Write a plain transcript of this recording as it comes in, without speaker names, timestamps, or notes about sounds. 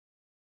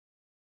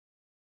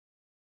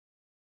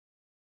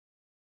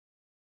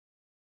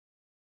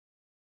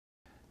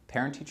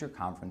Parent-teacher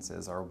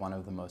conferences are one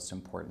of the most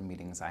important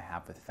meetings I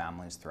have with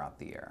families throughout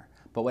the year.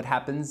 But what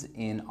happens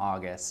in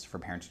August for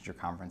parent-teacher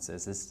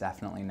conferences is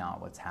definitely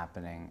not what's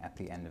happening at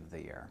the end of the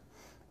year.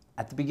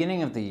 At the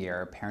beginning of the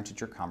year,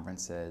 parent-teacher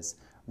conferences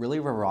really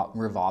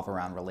revolve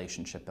around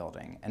relationship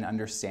building and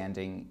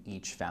understanding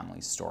each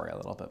family's story a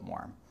little bit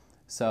more.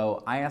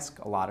 So I ask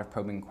a lot of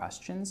probing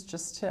questions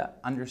just to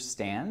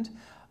understand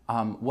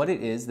what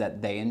it is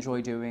that they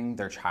enjoy doing,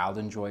 their child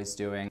enjoys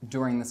doing.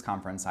 During this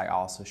conference, I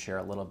also share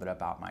a little bit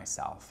about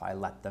myself. I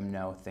let them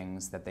know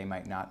things that they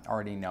might not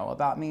already know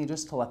about me,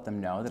 just to let them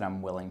know that I'm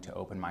willing to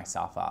open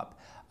myself up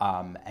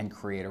and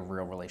create a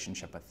real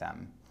relationship with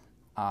them.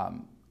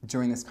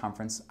 During this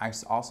conference, I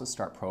also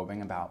start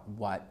probing about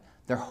what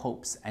their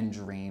hopes and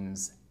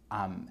dreams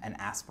and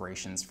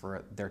aspirations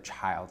for their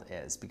child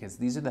is, because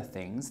these are the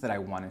things that I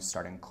want to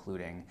start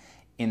including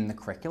in the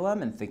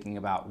curriculum and thinking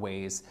about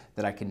ways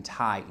that I can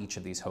tie each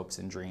of these hopes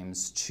and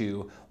dreams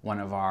to one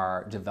of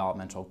our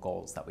developmental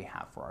goals that we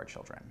have for our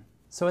children.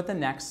 So at the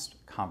next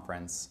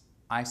conference,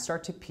 I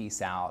start to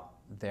piece out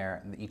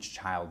each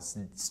child's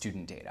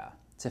student data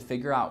to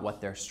figure out what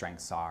their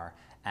strengths are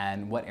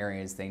and what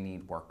areas they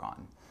need work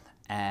on.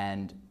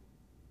 And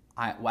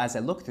as I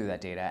look through that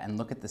data and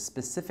look at the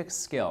specific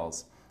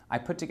skills, I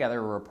put together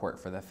a report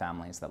for the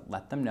families that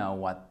let them know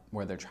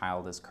where their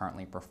child is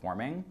currently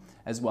performing,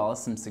 as well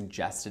as some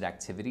suggested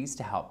activities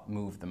to help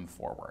move them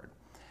forward.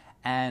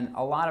 And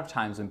a lot of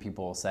times when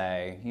people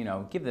say,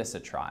 give this a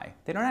try,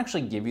 they don't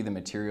actually give you the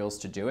materials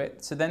to do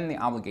it. So then the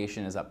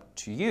obligation is up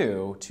to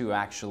you to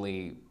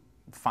actually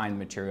find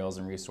materials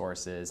and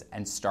resources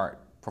and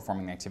start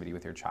performing the activity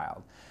with your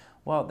child.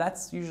 Well,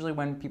 that's usually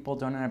when people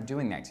don't end up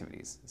doing the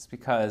activities. It's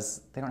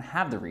because they don't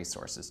have the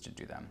resources to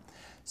do them.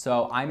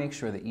 So I make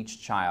sure that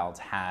each child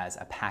has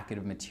a packet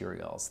of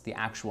materials, the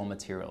actual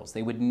materials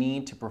they would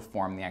need to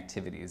perform the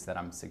activities that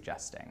I'm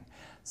suggesting.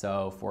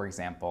 So for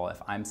example,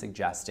 if I'm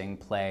suggesting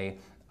play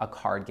a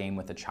card game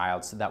with a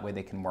child so that way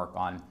they can work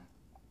on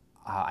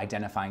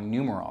identifying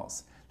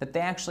numerals, that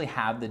they actually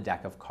have the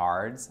deck of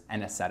cards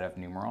and a set of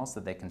numerals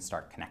that they can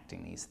start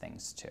connecting these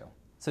things to.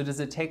 So does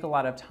it take a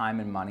lot of time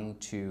and money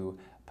to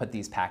put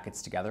these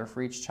packets together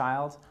for each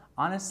child?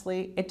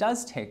 Honestly, it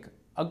does take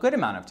a good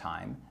amount of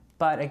time.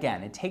 But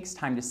again, it takes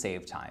time to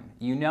save time.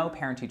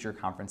 Parent-teacher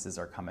conferences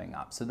are coming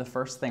up. So the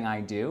first thing I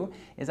do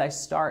is I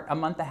start a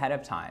month ahead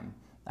of time.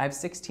 I have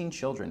 16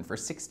 children. For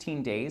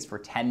 16 days, for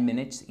 10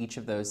 minutes each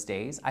of those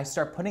days, I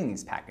start putting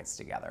these packets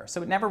together.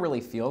 So it never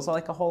really feels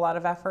like a whole lot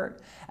of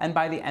effort. And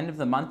by the end of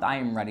the month, I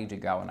am ready to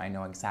go and I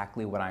know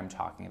exactly what I'm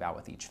talking about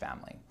with each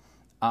family.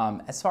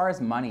 As far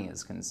as money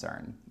is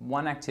concerned,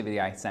 one activity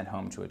I sent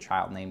home to a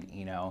child named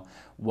Eno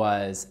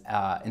was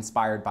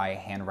inspired by a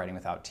handwriting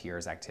without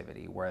tears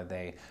activity, where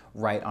they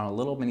write on a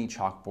little mini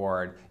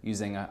chalkboard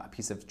using a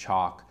piece of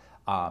chalk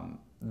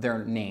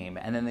their name,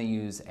 and then they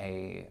use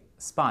a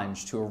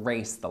sponge to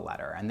erase the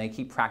letter, and they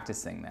keep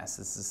practicing this.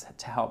 This is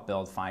to help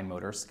build fine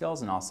motor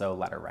skills and also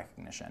letter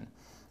recognition.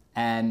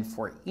 And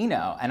for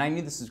Eno, and I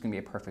knew this was going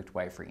to be a perfect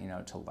way for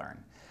Eno to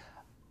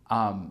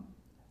learn.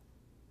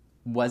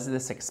 Was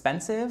this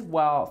expensive?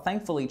 Well,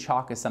 thankfully,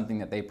 chalk is something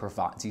that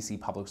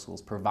DC Public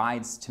Schools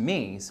provides to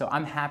me, so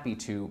I'm happy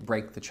to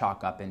break the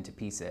chalk up into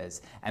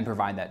pieces and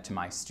provide that to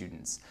my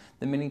students.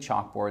 The mini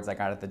chalkboards I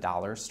got at the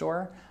dollar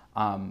store,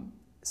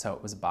 so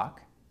it was $1.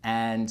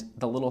 And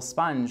the little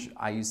sponge,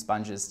 I use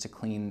sponges to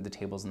clean the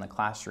tables in the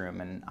classroom,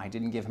 and I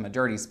didn't give him a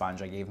dirty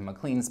sponge, I gave him a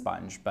clean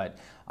sponge, but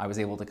I was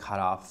able to cut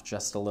off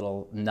just a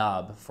little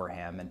nub for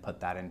him and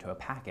put that into a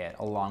packet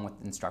along with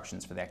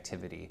instructions for the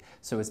activity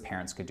so his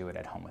parents could do it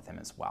at home with him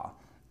as well.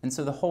 And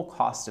so the whole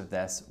cost of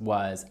this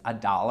was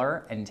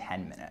 $1 and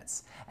 10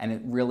 minutes, and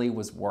it really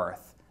was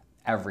worth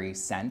every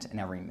cent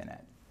and every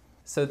minute.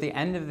 So at the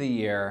end of the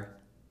year,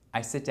 I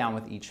sit down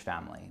with each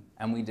family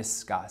and we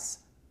discuss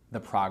the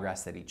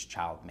progress that each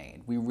child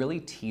made. We really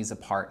tease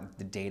apart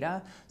the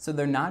data, so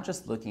they're not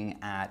just looking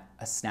at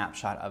a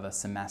snapshot of a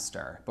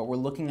semester, but we're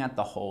looking at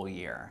the whole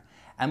year.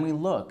 And we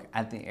look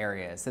at the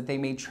areas that they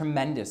made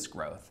tremendous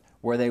growth,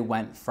 where they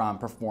went from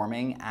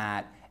performing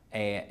at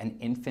an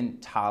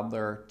infant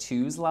toddler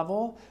 2's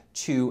level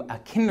to a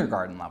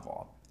kindergarten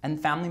level.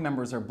 And family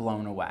members are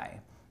blown away.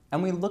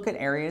 And we look at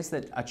areas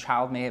that a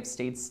child may have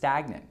stayed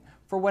stagnant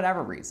for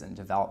whatever reason,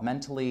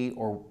 developmentally,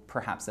 or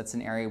perhaps that's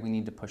an area we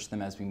need to push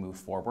them as we move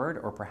forward,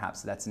 or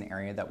perhaps that's an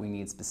area that we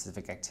need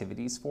specific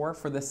activities for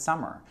this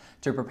summer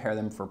to prepare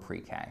them for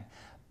pre-K.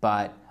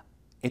 But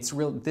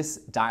this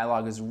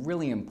dialogue is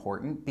really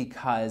important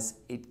because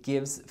it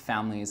gives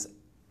families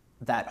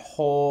that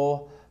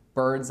whole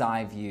bird's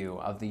eye view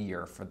of the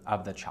year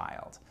of the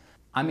child.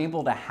 I'm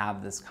able to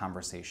have this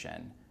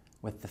conversation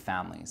with the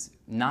families,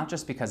 not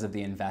just because of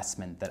the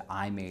investment that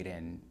I made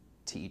in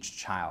to each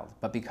child,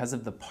 but because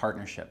of the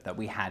partnership that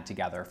we had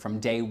together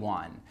from day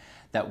one,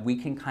 that we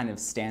can kind of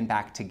stand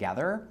back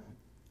together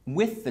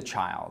with the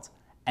child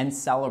and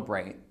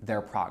celebrate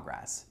their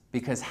progress.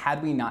 Because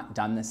had we not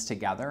done this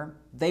together,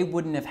 they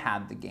wouldn't have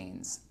had the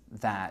gains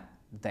that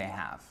they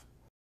have.